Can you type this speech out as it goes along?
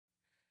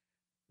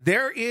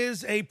There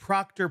is a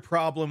Proctor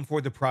problem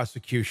for the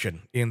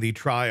prosecution in the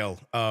trial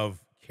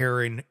of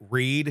Karen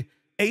Reed,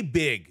 a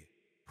big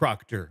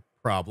Proctor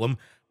problem,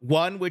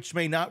 one which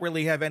may not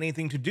really have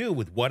anything to do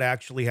with what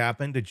actually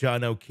happened to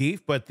John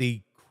O'Keefe, but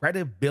the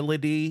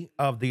credibility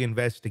of the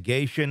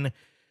investigation,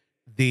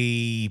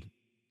 the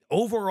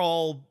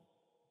overall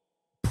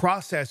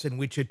process in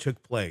which it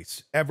took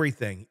place.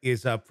 Everything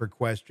is up for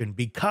question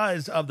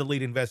because of the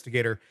lead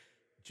investigator,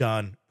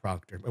 John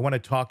Proctor. I want to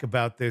talk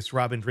about this.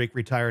 Robin Dreeke,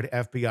 retired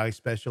FBI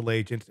special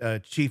agent,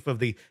 chief of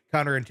the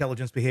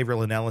counterintelligence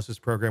behavioral analysis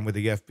program with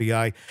the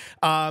FBI.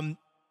 I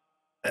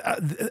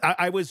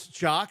was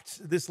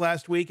shocked this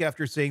last week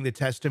after seeing the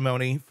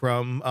testimony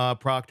from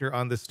Proctor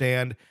on the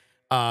stand.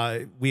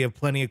 We have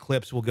plenty of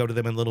clips. We'll go to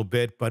them in a little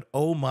bit, but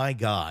oh my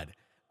God.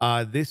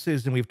 This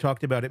is, and we've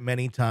talked about it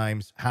many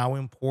times, how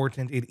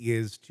important it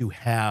is to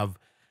have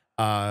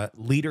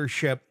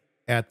leadership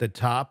at the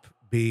top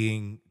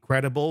being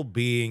credible,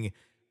 being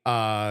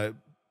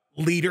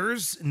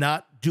leaders,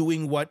 not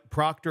doing what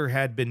Proctor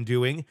had been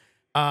doing.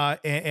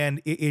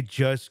 And it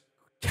just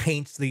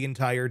taints the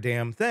entire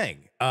damn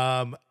thing.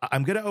 I'm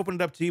going to open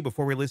it up to you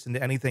before we listen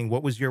to anything.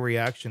 What was your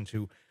reaction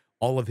to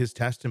all of his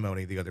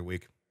testimony the other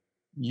week?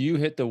 You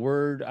hit the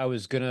word I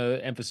was going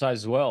to emphasize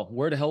as well.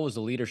 Where the hell was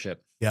the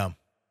leadership? Yeah.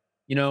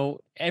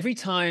 Every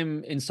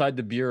time inside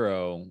the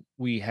bureau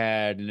we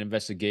had an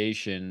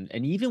investigation,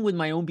 and even with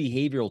my own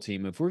behavioral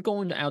team, if we're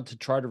going out to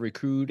try to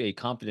recruit a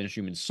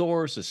confidential human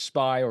source, a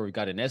spy, or we've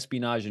got an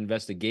espionage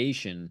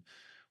investigation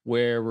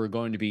where we're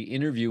going to be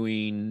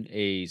interviewing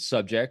a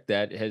subject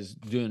that has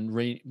done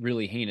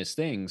really heinous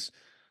things,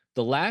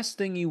 the last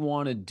thing you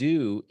want to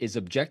do is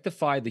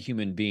objectify the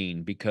human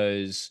being,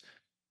 because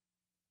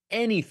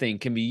anything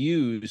can be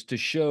used to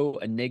show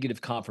a negative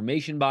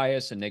confirmation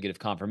bias. A negative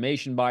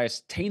confirmation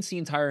bias taints the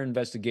entire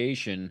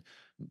investigation,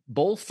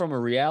 both from a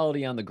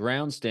reality on the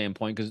ground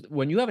standpoint, because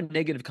when you have a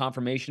negative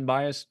confirmation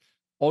bias,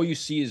 all you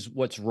see is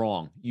what's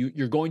wrong.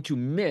 You're going to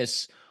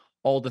miss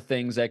all the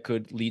things that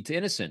could lead to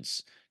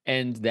innocence.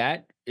 And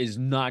that is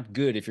not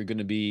good if you're going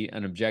to be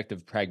an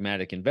objective,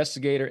 pragmatic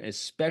investigator,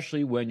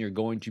 especially when you're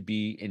going to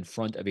be in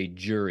front of a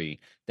jury.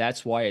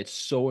 That's why it's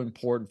so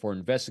important for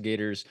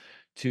investigators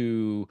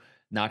to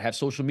not have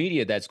social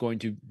media that's going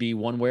to be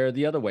one way or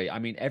the other way. I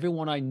mean,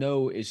 everyone I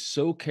know is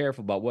so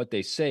careful about what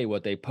they say,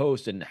 what they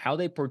post, and how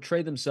they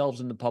portray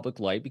themselves in the public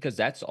light, because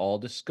that's all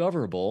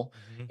discoverable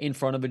Mhm. in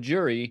front of a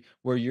jury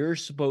where you're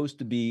supposed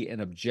to be an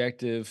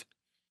objective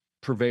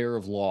purveyor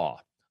of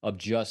law, of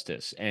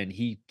justice. And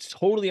he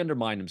totally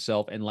undermined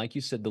himself. And like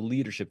you said, the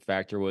leadership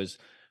factor was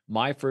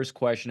my first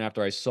question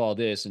after I saw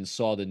this and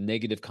saw the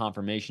negative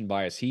confirmation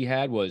bias he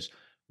had was,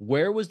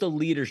 where was the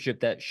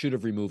leadership that should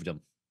have removed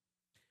him?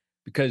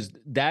 Because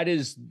that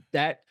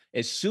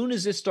as soon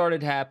as this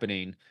started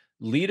happening,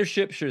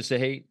 leadership should say,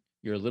 hey,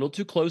 you're a little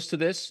too close to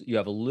this. You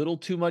have a little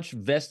too much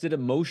vested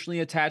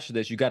emotionally attached to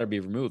this. You got to be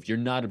removed. You're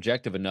not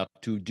objective enough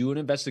to do an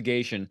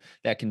investigation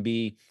that can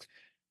be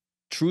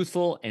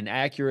truthful and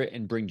accurate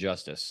and bring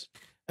justice.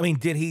 I mean,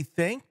 did he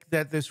think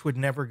that this would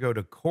never go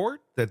to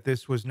court, that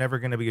this was never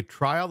going to be a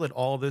trial, that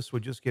all this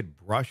would just get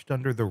brushed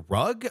under the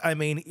rug? I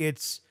mean,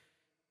 it's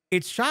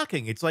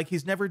shocking. It's like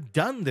he's never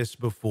done this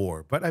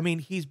before. But I mean,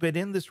 he's been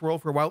in this role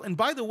for a while. And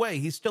by the way,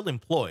 he's still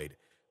employed.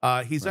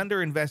 He's Right.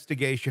 under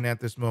investigation at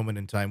this moment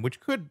in time,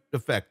 which could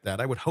affect that.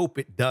 I would hope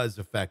it does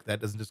affect that.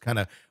 Doesn't just kind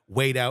of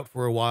wait out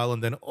for a while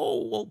and then,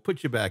 oh, we'll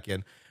put you back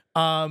in.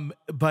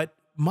 But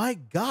my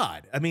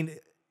God, I mean,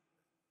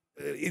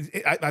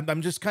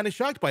 I'm just kind of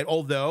shocked by it.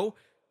 Although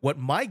what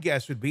my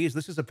guess would be is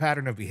this is a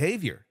pattern of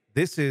behavior.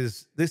 This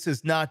is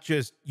not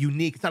just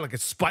unique. It's not like a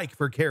spike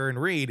for Karen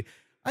Reed.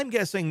 I'm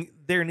guessing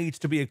there needs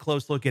to be a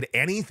close look at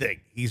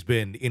anything he's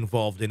been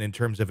involved in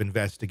terms of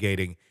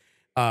investigating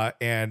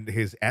and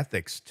his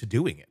ethics to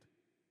doing it.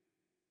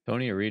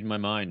 Tony, you're reading my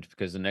mind,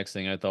 because the next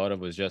thing I thought of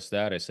was just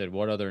that. I said,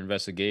 what other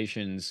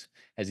investigations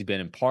has he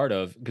been in part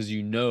of? Because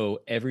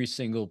every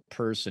single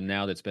person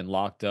now that's been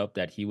locked up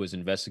that he was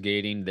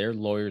investigating, their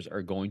lawyers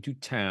are going to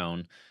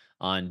town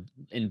on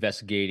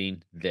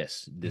investigating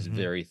this Mhm.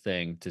 very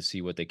thing to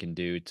see what they can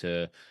do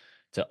to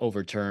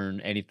overturn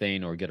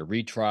anything or get a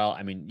retrial.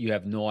 I mean, you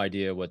have no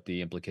idea what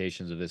the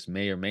implications of this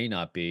may or may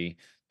not be.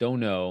 Don't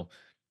know.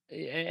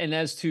 And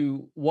as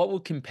to what will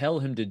compel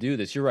him to do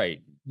this, you're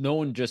right. No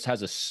one just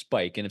has a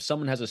spike, and if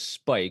someone has a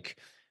spike,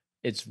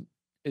 it's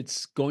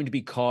it's going to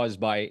be caused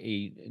by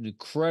an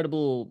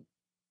incredible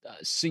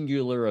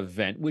singular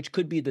event, which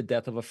could be the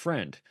death of a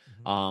friend.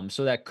 Mhm.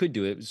 So that could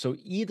do it. So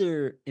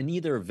in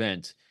either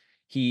event,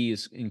 he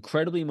is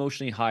incredibly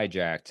emotionally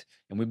hijacked,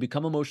 and we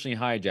become emotionally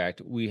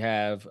hijacked. We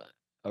have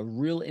a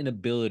real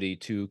inability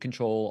to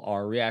control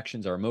our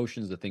reactions, our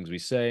emotions, the things we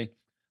say,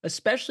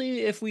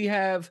 especially if we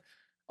have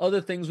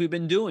other things we've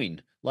been doing,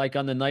 like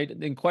on the night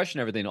in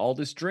question, everything, all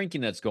this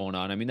drinking that's going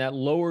on. I mean, that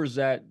lowers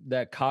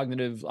that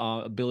cognitive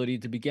ability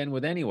to begin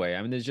with anyway.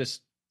 I mean, there's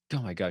just,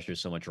 oh my gosh,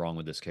 there's so much wrong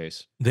with this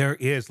case. There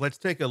is. Let's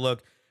take a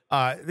look.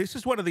 This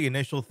is one of the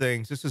initial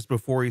things. This is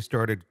before he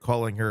started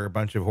calling her a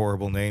bunch of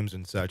horrible names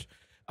and such.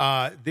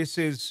 This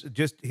is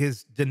just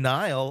his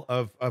denial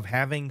of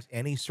having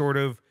any sort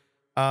of,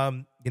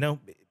 you know,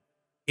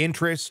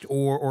 interest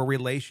or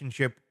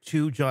relationship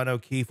to John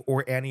O'Keefe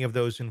or any of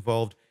those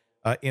involved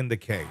in the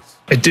case.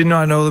 I did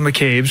not know the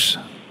McCabe's.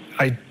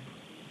 I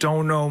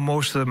don't know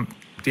most of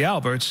the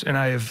Alberts, and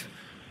I have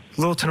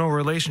little to no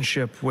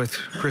relationship with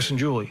Chris and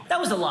Julie. That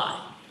was a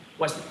lie,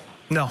 wasn't it?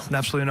 No,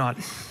 absolutely not.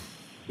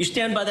 You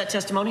stand by that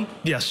testimony?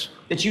 Yes.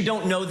 That you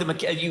don't know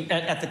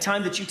at the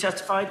time that you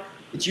testified,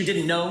 that you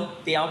didn't know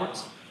the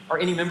Alberts or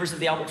any members of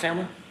the Albert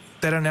family?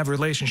 That I don't have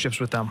relationships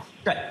with them.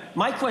 Okay.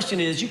 My question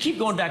is, you keep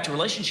going back to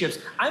relationships.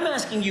 I'm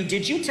asking you,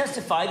 did you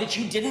testify that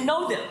you didn't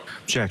know them?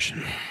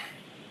 Objection.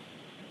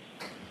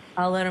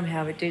 I'll let him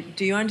have it.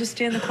 Do you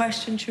understand the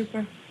question,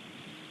 Trooper?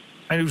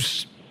 I knew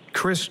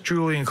Chris,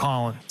 Julie, and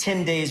Colin.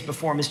 10 days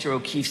before Mr.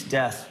 O'Keefe's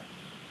death,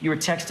 you were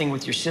texting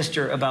with your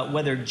sister about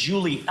whether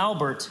Julie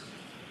Albert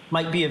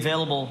might be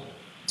available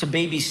to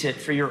babysit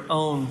for your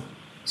own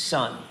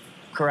son,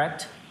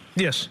 correct?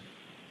 Yes.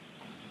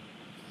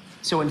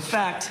 So in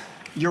fact,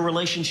 your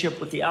relationship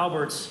with the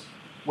Alberts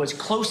was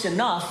close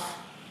enough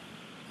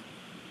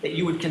that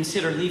you would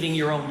consider leaving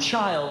your own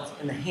child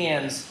in the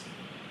hands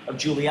of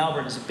Julie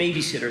Albert as a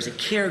babysitter, as a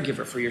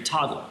caregiver for your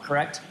toddler,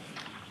 correct?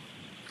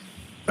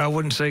 I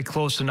wouldn't say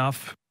close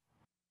enough.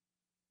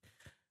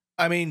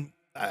 I mean,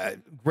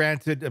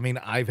 granted, I mean,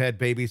 I've had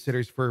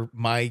babysitters for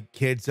my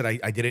kids that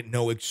I didn't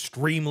know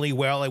extremely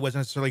well. I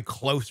wasn't necessarily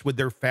close with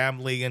their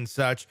family and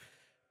such,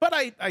 but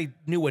I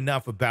knew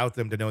enough about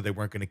them to know they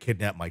weren't going to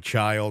kidnap my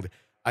child.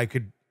 I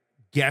could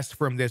guess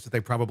from this that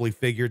they probably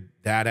figured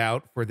that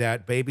out for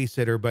that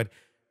babysitter, but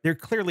there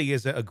clearly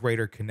is a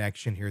greater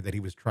connection here that he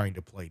was trying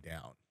to play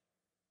down.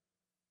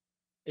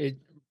 It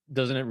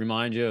doesn't it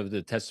remind you of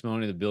the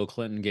testimony that Bill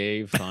Clinton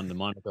gave on the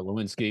Monica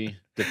Lewinsky?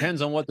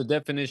 Depends on what the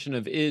definition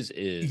of is.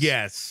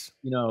 Yes.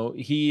 You know,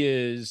 he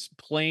is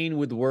playing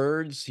with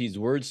words. He's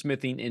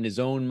wordsmithing in his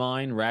own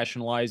mind,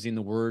 rationalizing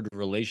the word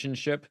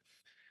relationship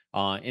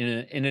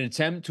in an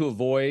attempt to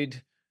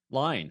avoid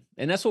lying.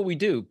 And that's what we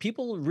do.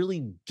 People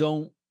really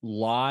don't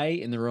lie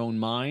in their own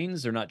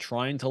minds. They're not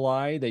trying to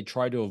lie. They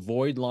try to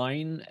avoid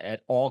lying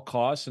at all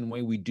costs. And the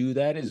way we do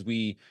that is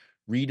we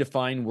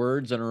redefine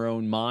words in our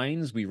own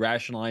minds. We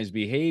rationalize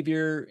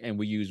behavior and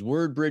we use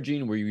word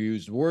bridging. We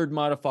use word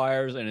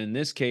modifiers. And in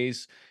this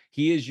case,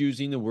 he is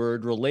using the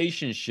word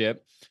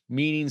relationship,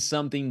 meaning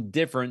something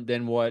different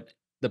than what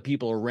the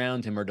people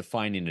around him are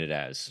defining it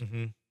as.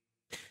 Mm-hmm.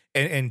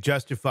 And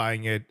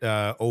justifying it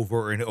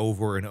over and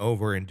over and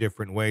over in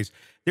different ways.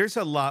 There's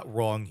a lot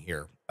wrong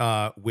here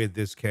with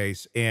this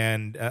case.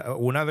 And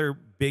one other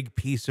big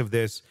piece of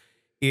this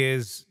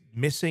is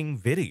missing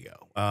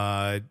video.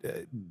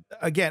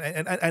 Again,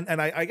 and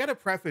I got to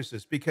preface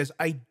this because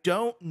I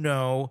don't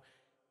know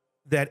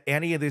that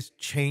any of this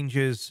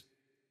changes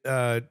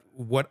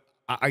what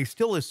I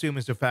still assume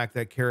is the fact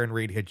that Karen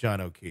Reed hit John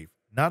O'Keefe.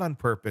 Not on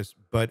purpose,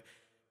 but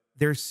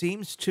there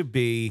seems to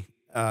be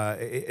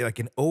like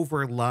an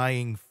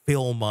overlying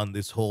film on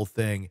this whole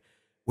thing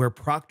where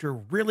Proctor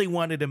really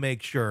wanted to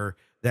make sure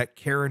that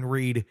Karen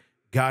Reed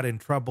got in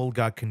trouble,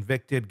 got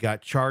convicted,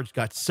 got charged,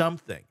 got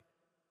something.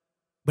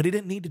 But he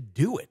didn't need to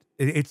do it.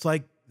 It's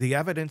like the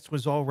evidence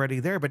was already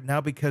there, but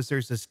now because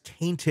there's this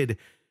tainted,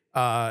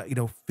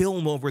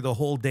 film over the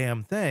whole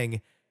damn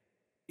thing,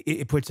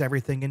 it puts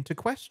everything into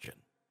question.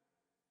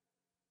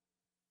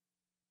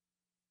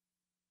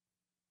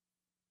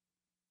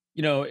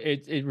 You know,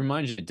 it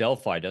reminds you of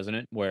Delphi, doesn't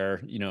it? Where,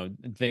 you know,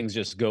 things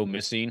just go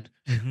missing.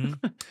 Mm-hmm.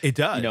 It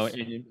does. You know,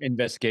 in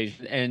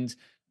investigation. And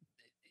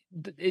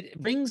it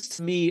brings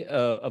to me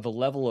of a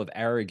level of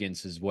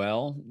arrogance as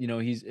well. You know,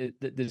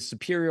 the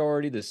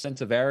superiority, the sense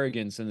of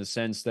arrogance in the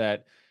sense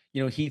that,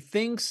 you know, he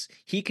thinks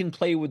he can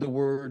play with the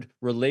word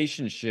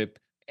relationship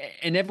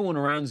and everyone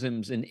around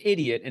him's an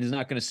idiot and is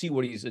not going to see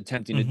what he's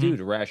attempting to do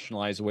to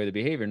rationalize away the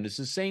behavior. And it's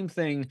the same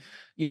thing,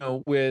 you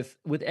know, with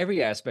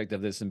every aspect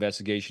of this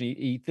investigation.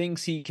 He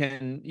thinks he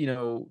can, you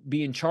know,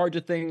 be in charge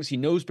of things. He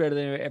knows better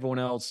than everyone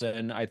else.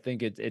 And I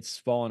think it's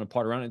falling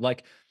apart around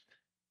it.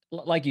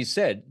 Like you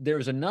said,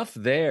 there's enough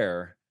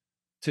there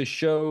to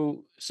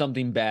show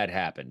something bad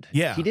happened.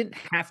 Yeah. He didn't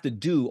have to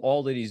do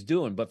all that he's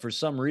doing, but for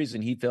some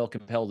reason he felt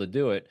compelled to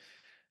do it.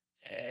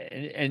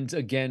 And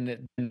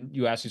again,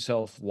 you ask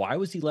yourself, why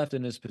was he left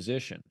in this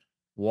position?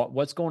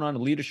 What's going on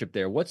in leadership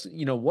there?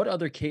 What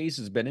other case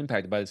has been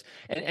impacted by this?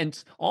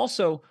 And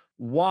also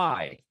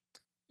why,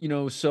 you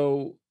know,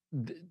 so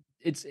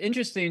it's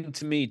interesting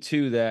to me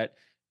too, that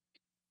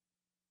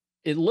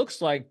it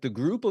looks like the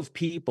group of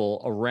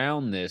people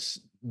around this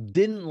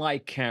didn't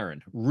like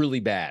Karen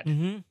really bad.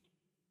 Mm-hmm.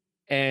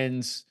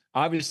 And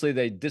obviously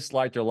they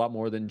disliked her a lot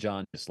more than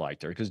John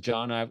disliked her, because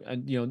John,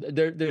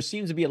 there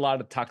seems to be a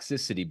lot of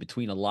toxicity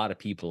between a lot of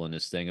people in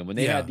this thing. And when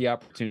they had the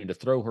opportunity to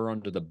throw her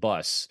under the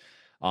bus,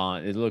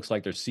 it looks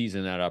like they're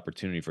seizing that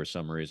opportunity for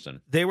some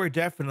reason. They were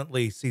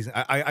definitely seizing.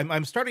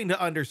 I'm starting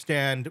to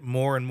understand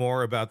more and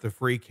more about the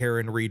Free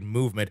Karen Reed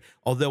movement,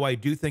 although I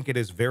do think it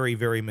is very,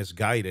 very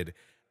misguided.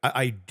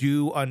 I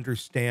do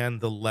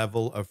understand the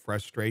level of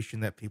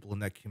frustration that people in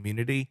that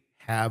community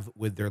have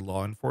with their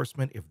law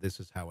enforcement if this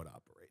is how it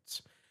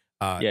operates.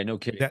 Yeah, no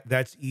kidding.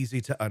 That's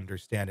easy to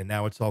understand. And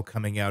now it's all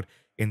coming out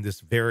in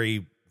this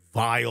very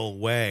vile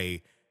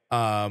way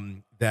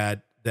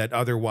that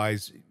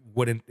otherwise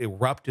wouldn't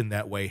erupt in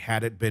that way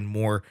had it been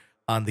more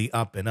on the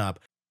up and up.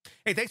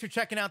 Hey, thanks for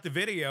checking out the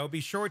video. Be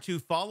sure to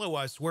follow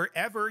us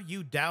wherever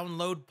you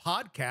download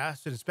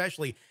podcasts, and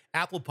especially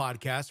Apple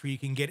Podcasts, where you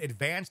can get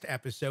advanced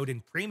episode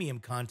and premium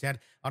content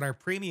on our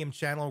premium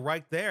channel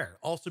right there.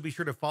 Also, be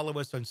sure to follow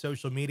us on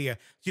social media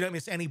so you don't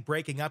miss any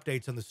breaking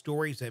updates on the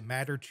stories that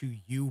matter to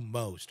you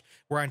most.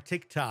 We're on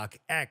TikTok,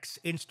 X,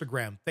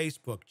 Instagram,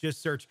 Facebook.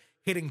 Just search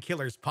Hidden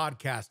Killers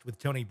Podcast with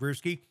Tony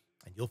Brueski,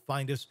 and you'll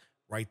find us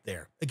right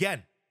there.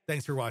 Again,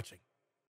 thanks for watching.